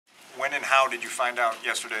When and how did you find out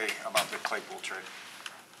yesterday about the Claypool trade?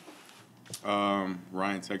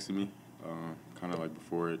 Ryan texted me, kind of like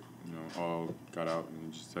before it, all got out,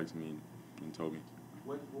 and he just texted me and told me.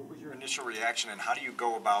 What was your initial reaction, and how do you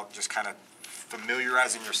go about just kind of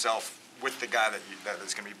familiarizing yourself with the guy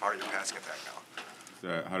that's going to be part of your passing attack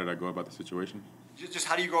now? How did I go about the situation? Just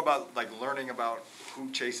how do you go about learning about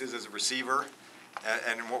who Chase is as a receiver,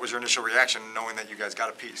 and what was your initial reaction knowing that you guys got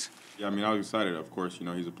a piece? Yeah, I mean, I was excited. Of course,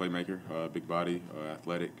 he's a playmaker, big body,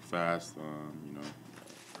 athletic, fast,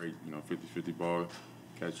 great, 50-50 ball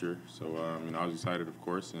catcher. So, I was excited, of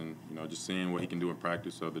course, and, just seeing what he can do in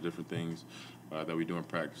practice, so the different things that we do in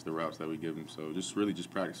practice, the routes that we give him. So just really just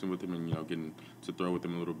practicing with him and, getting to throw with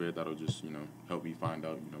him a little bit, that'll just, help me find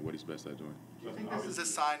out, what he's best at doing. Do you think this is a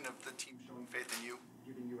sign of the team showing faith in you,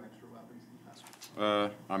 giving you extra weapons in the past?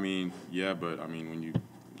 Yeah, but,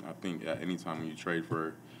 I think at any time when you trade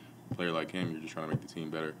for a player like him, you're just trying to make the team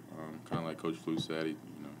better. Kind of like Coach Flu said,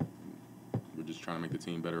 we're just trying to make the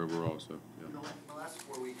team better overall. So, yeah. In the last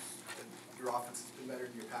 4 weeks, your offense has been better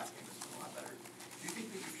and your passing game has been a lot better. Do you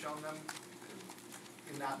think that you've shown them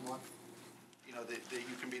in that month, that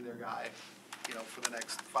you can be their guy, for the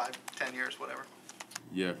next 5, 10 years, whatever?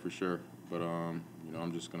 Yeah, for sure. But, I'm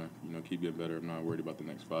just going to, keep getting better. I'm not worried about the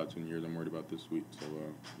next 5, 10 years. I'm worried about this week. So,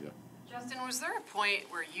 yeah. Justin, was there a point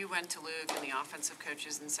where you went to Luke and the offensive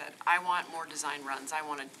coaches and said, I want more design runs. I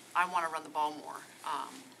want to run the ball more?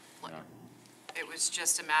 Yeah. It was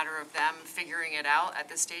just a matter of them figuring it out at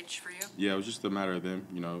this stage for you? Yeah, it was just a matter of them,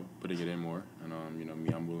 putting it in more. And,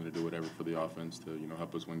 me, I'm willing to do whatever for the offense to,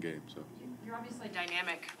 help us win games. So. You're obviously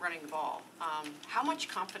dynamic running the ball. How much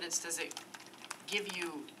confidence does it give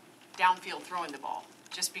you downfield throwing the ball,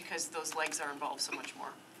 just because those legs are involved so much more?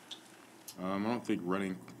 I don't think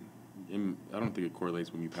it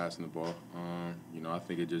correlates with me passing the ball. I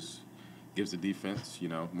think it just gives the defense,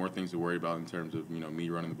 more things to worry about in terms of, me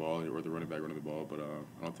running the ball or the running back running the ball. But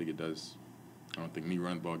I don't think it does. I don't think me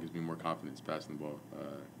running the ball gives me more confidence passing the ball,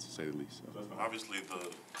 to say the least. So. Obviously, the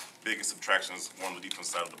biggest subtraction is on the defense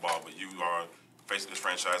side of the ball, but you are basically the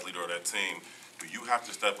franchise leader of that team. Do you have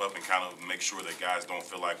to step up and kind of make sure that guys don't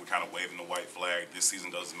feel like we're kind of waving the white flag? This season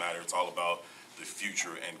doesn't matter. It's all about the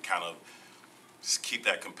future, and kind of just keep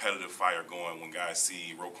that competitive fire going when guys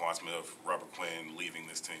see Roquan Smith, Robert Quinn leaving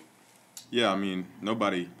this team? Yeah,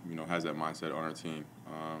 nobody, has that mindset on our team.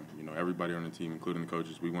 Everybody on the team, including the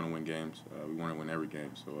coaches, we want to win games. We want to win every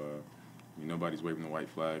game. So, nobody's waving the white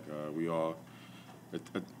flag.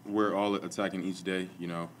 We're all attacking each day,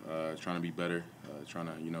 trying to be better, trying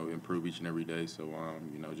to, improve each and every day. So,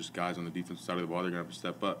 just guys on the defensive side of the ball, they're going to have to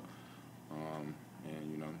step up. And,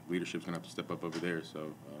 leadership's going to have to step up over there.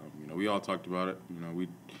 So, we all talked about it.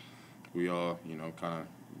 We all, kind of,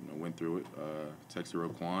 went through it. Texted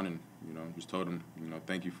Roquan and, just told him,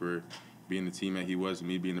 thank you for being the teammate he was to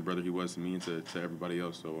me, being the brother he was to me and to everybody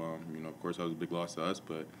else. So, of course, that was a big loss to us.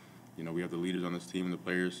 But, we have the leaders on this team and the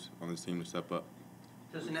players on this team to step up.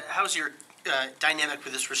 Justin, how's your dynamic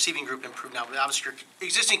with this receiving group improved now? Obviously, your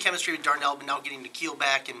existing chemistry with Darnell, but now getting Nikhil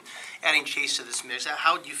back and adding Chase to this mix.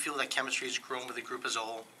 How do you feel that chemistry has grown with the group as a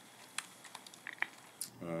whole?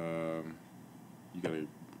 You got to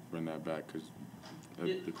run that back because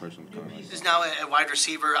the question was kind of like This is now a wide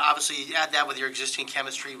receiver. Obviously, you add that with your existing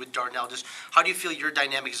chemistry with Darnell. Just how do you feel your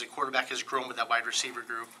dynamic as a quarterback has grown with that wide receiver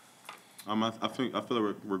group? I feel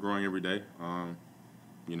like we're growing every day.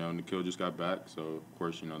 Nikhil just got back, so of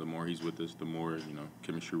course, the more he's with us, the more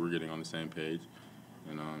chemistry we're getting on the same page,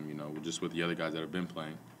 and we're just with the other guys that have been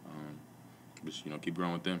playing. Just keep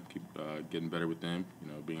growing with them, keep getting better with them.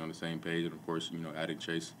 Being on the same page, and of course, adding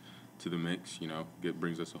Chase to the mix.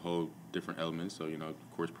 Brings us a whole different element. So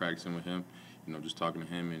of course, practicing with him, just talking to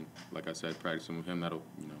him, and like I said, practicing with him, that'll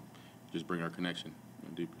just bring our connection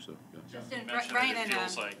deeper. So yeah. Justin, Ryan, it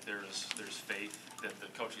feels like there's faith that the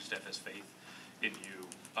coaching staff has faith in you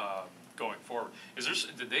going forward.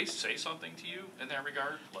 Did they say something to you in that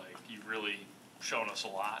regard? Like, you've really shown us a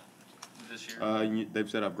lot this year. They've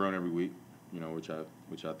said I've grown every week, which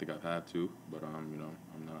I think I've had to, but I'm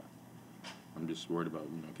not. I'm just worried about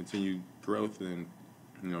continued growth and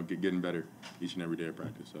getting better each and every day of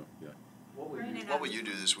practice. So yeah. What will you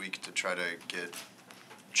do this week to try to get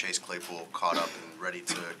Chase Claypool caught up and ready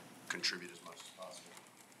to contribute as much as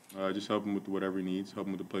possible? Just help him with whatever he needs, help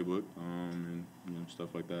him with the playbook, and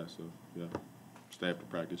stuff like that. So yeah, stay after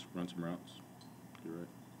practice, run some routes. You're right.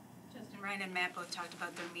 Justin, Ryan, and Matt both talked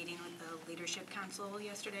about their meeting with the Leadership Council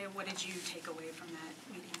yesterday. What did you take away from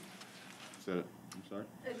that meeting? Said it. I'm sorry?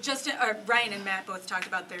 Ryan and Matt both talked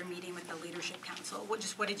about their meeting with the Leadership Council. What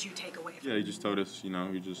did you take away from it? Yeah, he just told us, he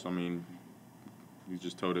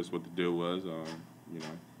just told us what the deal was.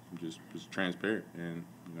 just transparent, and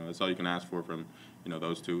that's all you can ask for from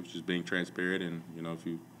those two. Just being transparent, and if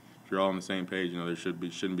you're all on the same page, there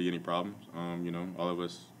shouldn't be any problems. All of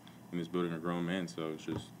us in this building are grown men, so it's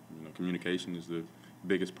just communication is the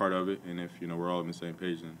biggest part of it, and if we're all on the same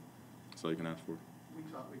page, then that's all you can ask for. We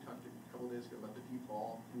talked a couple days ago about the deep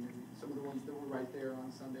ball, and some of the ones that were right there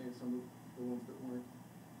on Sunday, and some of the ones that weren't.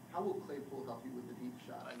 How will Claypool help you with the deep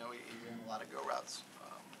shot? I know he ran a lot of go routes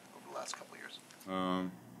over the last couple of years.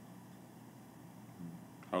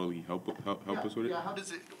 How will he help us with it? Yeah,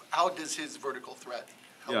 how does his vertical threat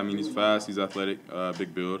help? Yeah, I mean, he's fast, he's athletic,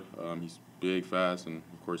 big build. He's big, fast, and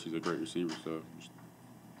of course he's a great receiver. So just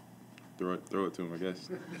throw it to him, I guess.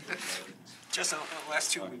 Just in the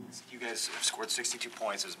last 2 weeks, you guys have scored 62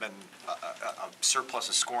 points. There's been a surplus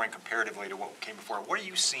of scoring comparatively to what came before. What are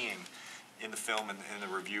you seeing in the film and in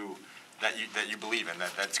the review that you believe in,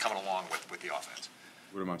 that's coming along with the offense?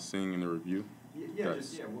 What am I seeing in the review?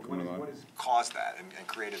 What has caused that and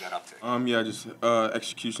created that uptick? Yeah, just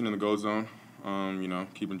execution in the goal zone.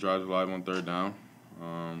 Keeping drives alive on third down,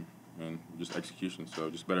 and just execution. So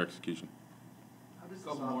just better execution. How does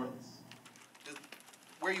this offense,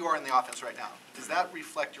 where you are in the offense right now, does that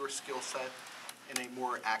reflect your skill set in a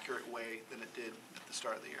more accurate way than it did at the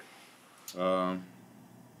start of the year?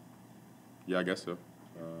 Yeah, I guess so.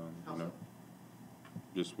 How so?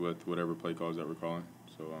 Just with whatever play calls that we're calling.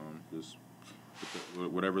 So just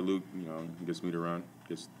whatever Luke gets me to run,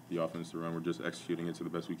 gets the offense to run, we're just executing it to the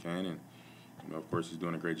best we can, and of course he's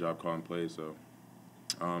doing a great job calling plays. So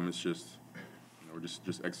it's just we're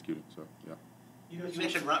just executing. So yeah. You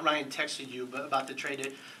mentioned Ryan texted you about the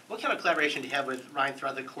trade. What kind of collaboration do you have with Ryan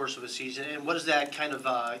throughout the course of a season, and what does that kind of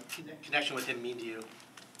connection with him mean to you?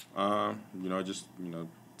 It just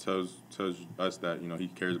tells us that he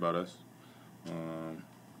cares about us, and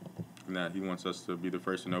that he wants us to be the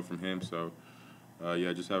first to know from him. So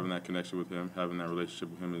yeah, just having that connection with him, having that relationship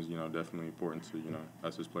with him is definitely important to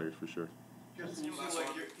us as players for sure. You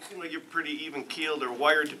seem like you're pretty even-keeled or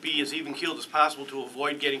wired to be as even-keeled as possible to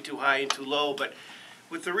avoid getting too high and too low. But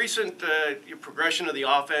with the recent progression of the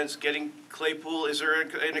offense, getting Claypool, is there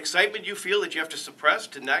an excitement you feel that you have to suppress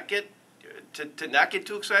to not get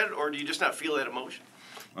too excited, or do you just not feel that emotion?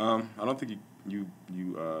 I don't think you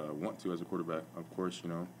want to as a quarterback. Of course,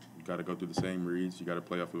 you got to go through the same reads. You got to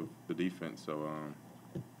play off of the defense. So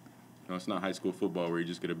it's not high school football where you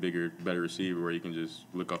just get a bigger, better receiver where you can just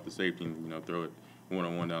look off the safety and throw it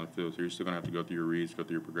one-on-one down the field. So you're still gonna have to go through your reads, go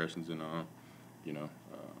through your progressions, and of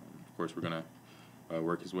course we're gonna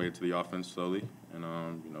work his way into the offense slowly, and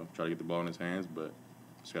try to get the ball in his hands, but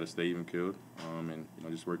just got to stay even keeled, and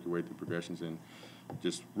just work your way through progressions, and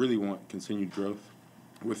just really want continued growth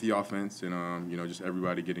with the offense, and just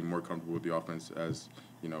everybody getting more comfortable with the offense, as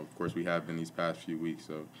of course we have been these past few weeks.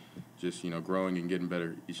 So just growing and getting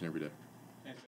better each and every day.